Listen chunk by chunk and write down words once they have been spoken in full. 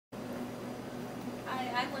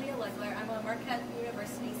Hi, I'm Lydia Legler. I'm a Marquette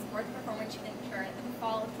University Sports Performance Intern in the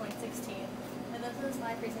fall of 2016, and this is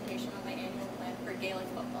my presentation on my annual plan for Gaelic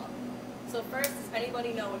football. So first, does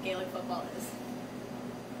anybody know what Gaelic football is?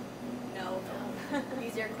 No?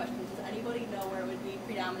 Easier question. Does anybody know where it would be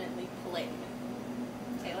predominantly played?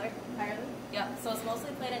 Taylor? Ireland? Yeah, so it's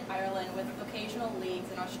mostly played in Ireland with occasional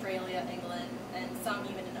leagues in Australia, England, and some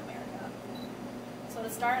even in America. So to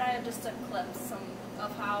start, I have just a clip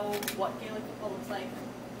of what Gaelic football looks like,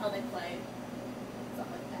 how they play, stuff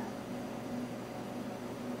like that.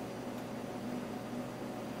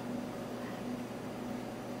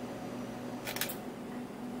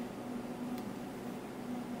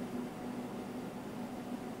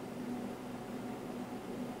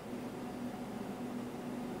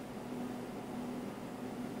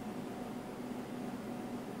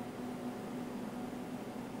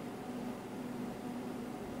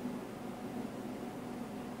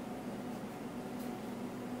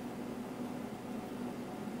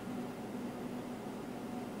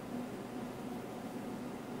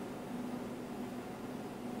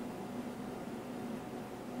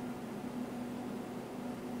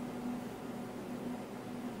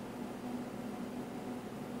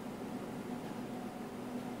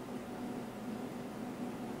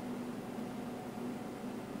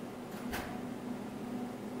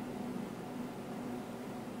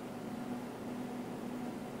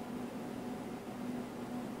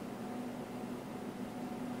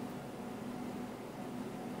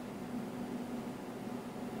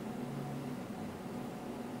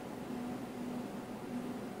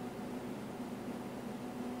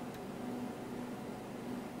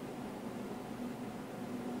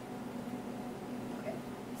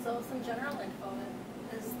 So some general info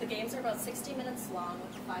is the games are about 60 minutes long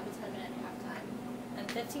with a 5 to 10 minute halftime, and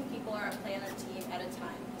 15 people are playing a team at a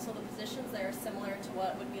time. So the positions there are similar to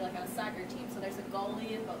what would be like on a soccer team. So there's a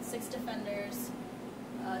goalie, about 6 defenders,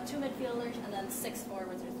 2 midfielders, and then 6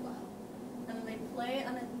 forwards as well. And then they play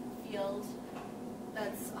on a field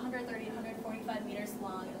that's 130 to 145 meters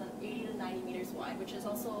long and then 80 to 90 meters wide, which is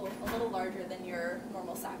also a little larger than your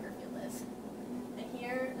normal soccer field is.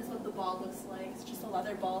 Here is what the ball looks like. It's just a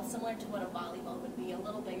leather ball, similar to what a volleyball would be, a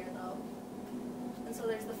little bigger though. And so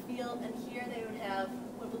there's the field, and here they would have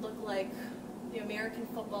what would look like the American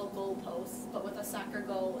football goal post, but with a soccer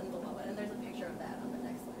goal in below it. And there's a picture of that on the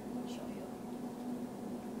next slide I'll show you.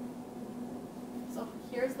 So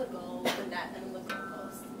here's the goal, the net, and the goal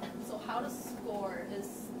post. So how to score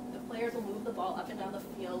is the players will move the ball up and down the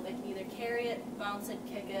field. They can either carry it, bounce it,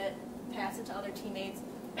 kick it, pass it to other teammates,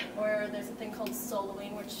 or there's a thing called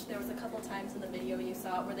soloing, which there was a couple times in the video you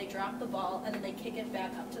saw where they drop the ball and then they kick it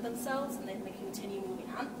back up to themselves and then they continue moving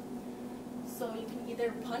on. So you can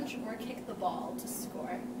either punch or kick the ball to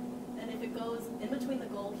score. And if it goes in between the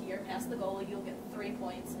goal here, past the goal, you'll get 3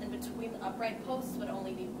 points. And between the upright posts would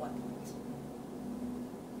only be 1 point.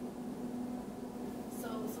 So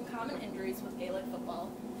some common injuries with Gaelic football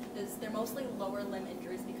is they're mostly lower limb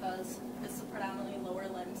injuries because it's a predominantly lower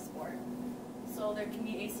limb sport. So there can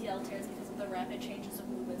be ACL tears because of the rapid changes of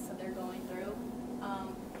movements that they're going through.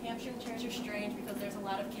 Hamstring tears are strange because there's a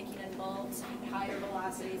lot of kicking involved, higher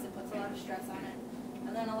velocities, it puts a lot of stress on it.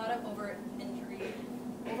 And then a lot of overuse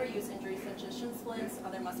injuries such as shin splints,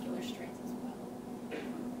 other muscular strains as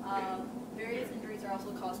well. Various injuries are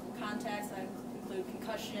also caused from contacts that include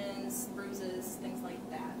concussions, bruises, things like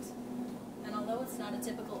that. And although it's not a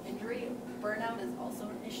typical injury, burnout is also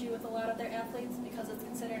an issue with a lot of their athletes because it's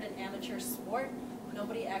considered an amateur sport.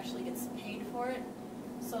 Nobody actually gets paid for it.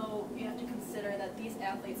 So you have to consider that these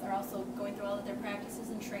athletes are also going through all of their practices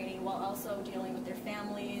and training while also dealing with their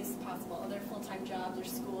families, possible other full-time jobs or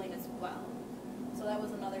schooling as well. So that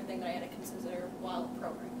was another thing that I had to consider while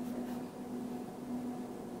programming for them.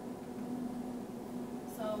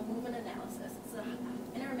 So movement analysis. It's an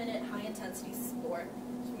intermittent high-intensity sport,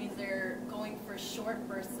 which means they're going for short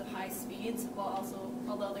bursts of high speeds,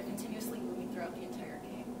 although they're continuously moving throughout the entire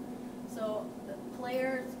game. So the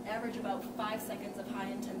players average about 5 seconds of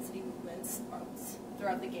high-intensity movements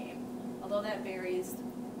throughout the game, although that varies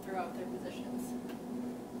throughout their positions.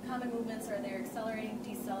 Common movements are they're accelerating,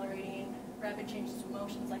 decelerating, rapid changes of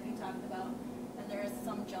motions like we talked about, and there is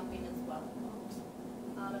some jumping as well involved.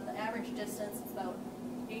 And the average distance is about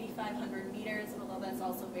 8,500 meters, although that's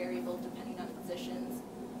also variable depending on positions.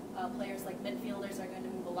 Players like midfielders are going to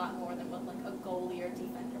move a lot more than what like a goalie or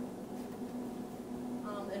defender will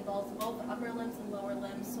move. It involves both upper limbs and lower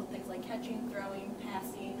limbs, so things like catching, throwing,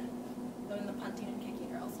 passing, and the punting and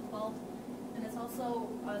kicking are also involved. And it's also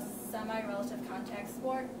a semi-relative contact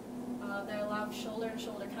sport. They allow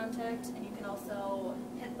shoulder-to-shoulder contact, and you can also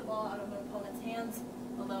hit the ball out of an opponent's hands,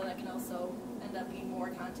 although that can also end end up being more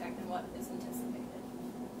contact than what is anticipated.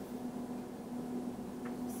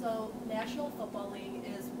 So National Football League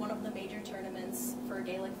is one of the major tournaments for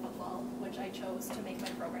Gaelic football, which I chose to make my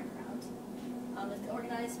program around. It's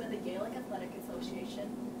organized by the Gaelic Athletic Association,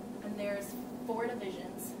 and there's 4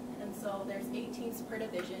 divisions, and so there's 8 teams per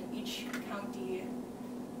division. Each county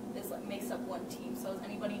makes up 1 team. So does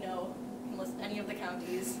anybody know, can list any of the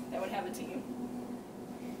counties that would have a team?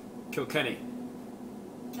 Kilkenny.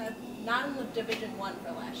 Not in the Division 1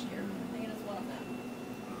 for last year. I think it was one of them.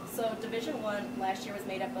 So Division 1 last year was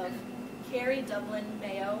made up of Kerry, Dublin,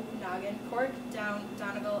 Mayo, Noggin, Cork, Down,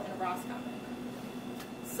 Donegal, and Roscommon.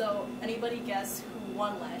 So anybody guess who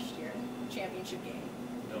won last year? Championship game.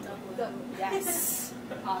 Dublin. Yes.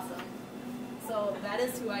 Awesome. So that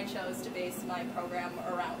is who I chose to base my program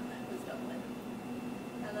around, was Dublin.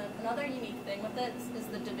 And then another unique thing with it is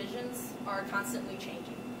the divisions are constantly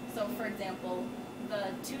changing. So for example,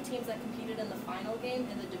 the 2 teams that competed in the final game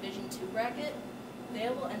in the Division 2 bracket, they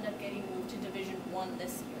will end up getting moved to Division 1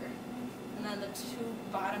 this year. And then the 2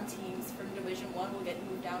 bottom teams from Division 1 will get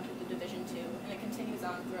moved down to the Division 2, and it continues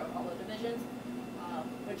on throughout all the divisions,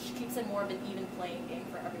 which keeps it more of an even playing game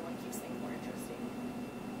for everyone, keeps things more interesting.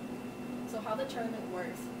 So how the tournament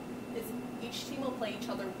works is each team will play each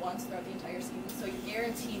other once throughout the entire season, so you're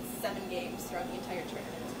guaranteed 7 games throughout the entire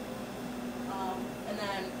tournament. And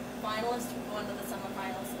then finalists who go into the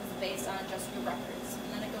semifinals is based on just your records. And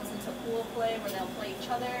then it goes into pool play where they'll play each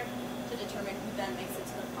other to determine who then makes it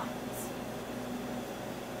to the finals.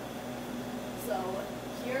 So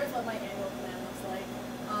here's what my annual plan looks like.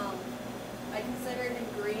 I considered in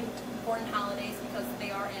green important holidays because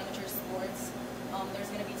they are amateur sports. There's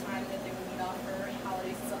going to be time that they will meet off for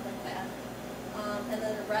holidays and stuff like that. And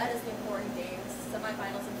then red is the important games,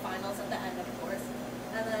 semifinals and finals at the end, of course.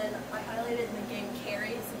 And then I highlighted in the game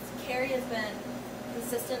Kerry, since Kerry has been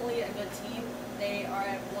consistently a good team. They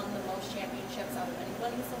have won the most championships out of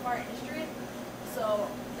anybody so far in history.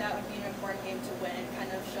 So that would be an important game to win. It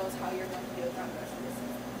kind of shows how you're going to do it throughout the rest of the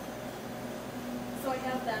season. So I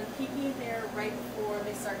have them peaking there right before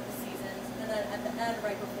they start the season, and then at the end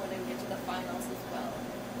right before they get to the finals as well.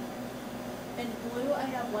 In blue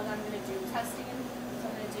I have what I'm going to do testing.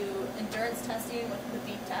 So I'm going to do endurance testing with the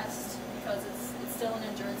beep test because it's still an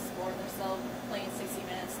endurance sport. They're still playing 60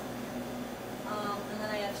 minutes. And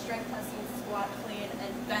then I have strength testing, squat, clean,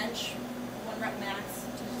 and bench 1 rep max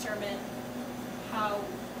to determine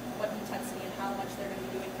what intensity and how much they're going to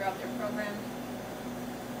be doing throughout their program.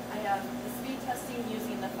 I have the speed testing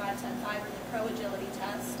using the 5-10-5 or the pro agility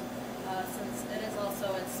test, since it is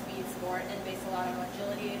also a speed sport and based a lot on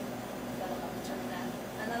agility. That'll help determine that.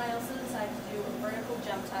 And then I also decided to do a vertical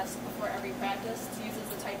jump test before every practice to use as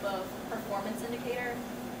a type of performance indicator.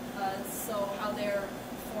 So how they're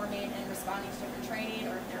performing and responding to different training,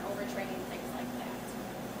 or if they're overtraining, things like that.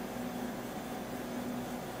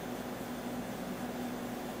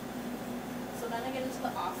 So then I get into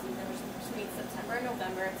the off season, which is between September and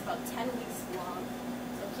November. It's about 10 weeks long.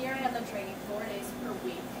 So here I have them training 4 days per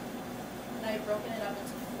week. And I've broken it up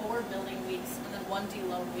into 4 building weeks and then 1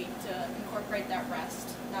 deload week to incorporate that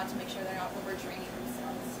rest, not to make sure they're not overtraining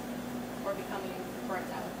themselves or becoming burnt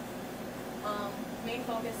out. Main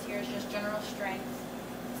focus here is just general strength,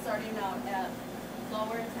 starting out at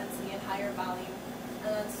lower intensity and higher volume,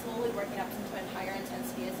 and then slowly working up into a higher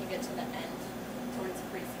intensity as you get to the end, towards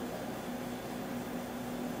preseason.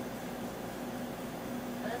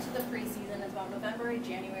 And then to the preseason is about November,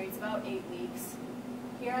 January, it's about 8 weeks.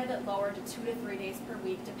 Here I get lowered to 2 to 3 days per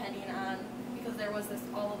week, depending on, because there was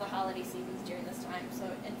all of the holiday seasons during this time, so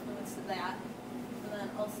it influenced that. And then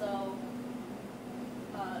also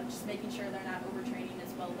just making sure they're not overtraining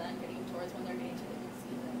as well then, getting towards when they're getting to the end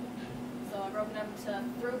season. So I broke it up to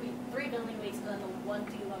 3 building weeks and then the 1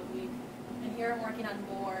 deload week. And here I'm working on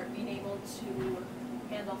more being able to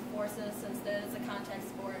handle forces, since it is a contact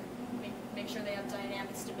sport, make sure they have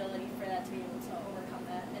dynamic stability for that to be able to overcome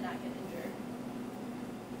that and not get injured.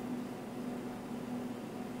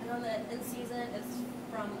 And then the in season is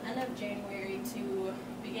from end of January to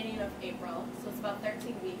beginning of April, so it's about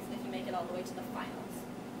 13 weeks if you make it all the way to the finals.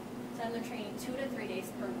 So I'm training 2 to 3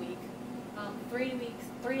 days per week.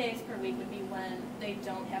 3 days per week would be when they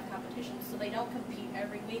don't have competition, so they don't compete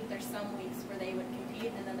every week. There's some weeks where they would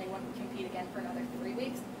compete and then they wouldn't compete again for another 3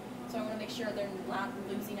 weeks. So I want to make sure they're not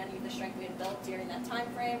losing any of the strength we had built during that time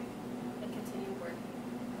frame and continue working.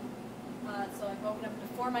 So I've broken up into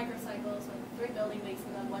 4 microcycles with 3 building weeks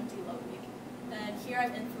and then 1 deload week. And here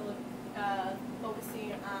I'm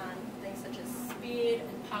focusing on things such as speed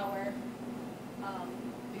and power,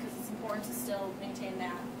 because it's important to still maintain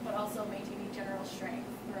that, but also maintaining general strength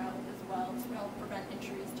throughout as well to help prevent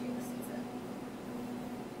injuries during the season.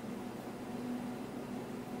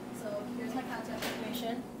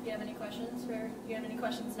 question. Do you have any questions? Or do you have any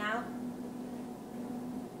questions now?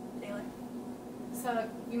 Taylor? So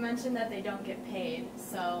you mentioned that they don't get paid.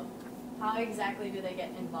 So how exactly do they get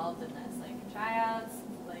involved in this? Like tryouts?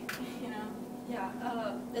 Like, you know?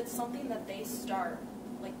 Yeah, it's something that they start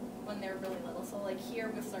like when they're really little. So like here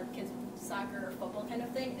with our kids soccer or football kind of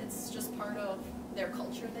thing, it's just part of their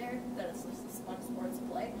culture there that it's just a fun sport to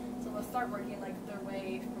play. So they'll start working like their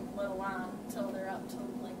way from little on till they're up to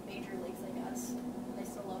like major leagues, I guess. And they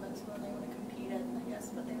still love it, so then they want to compete at, I guess,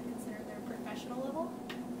 what they would consider their professional level.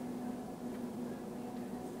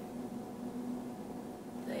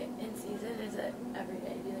 In season, is it every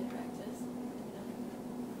day? Do they practice?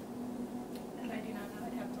 And I do not know.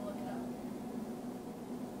 I'd have to look it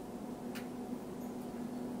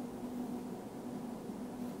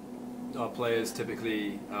up. Are players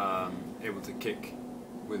typically able to kick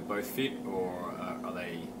with both feet, or are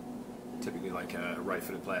they typically like a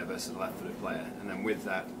right-footed player versus a left-footed player? And then with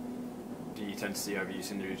that, do you tend to see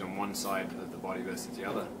overuse injuries on one side of the body versus the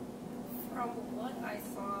other? From what I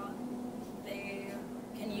saw, they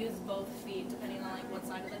can use both feet depending on like what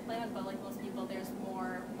side they play on. But like most people, there's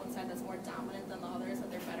more one side that's more dominant than the others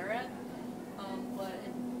that they're better at. But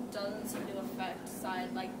it doesn't seem to affect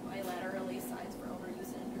side like bilaterally sides for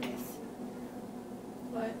overuse injuries.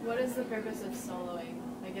 What is the purpose of soloing?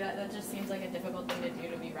 Like that just seems like a difficult thing to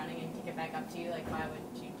do, to be running and kick it back up to you. Like why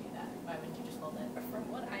would you do that? Why wouldn't you just hold it?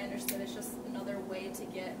 From what I understood, it's just another way to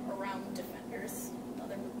get around defenders,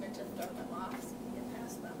 another movement to throw them off so you can get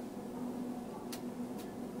past them.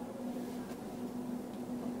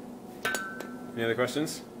 Any other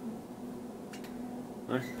questions?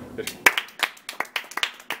 No? Good.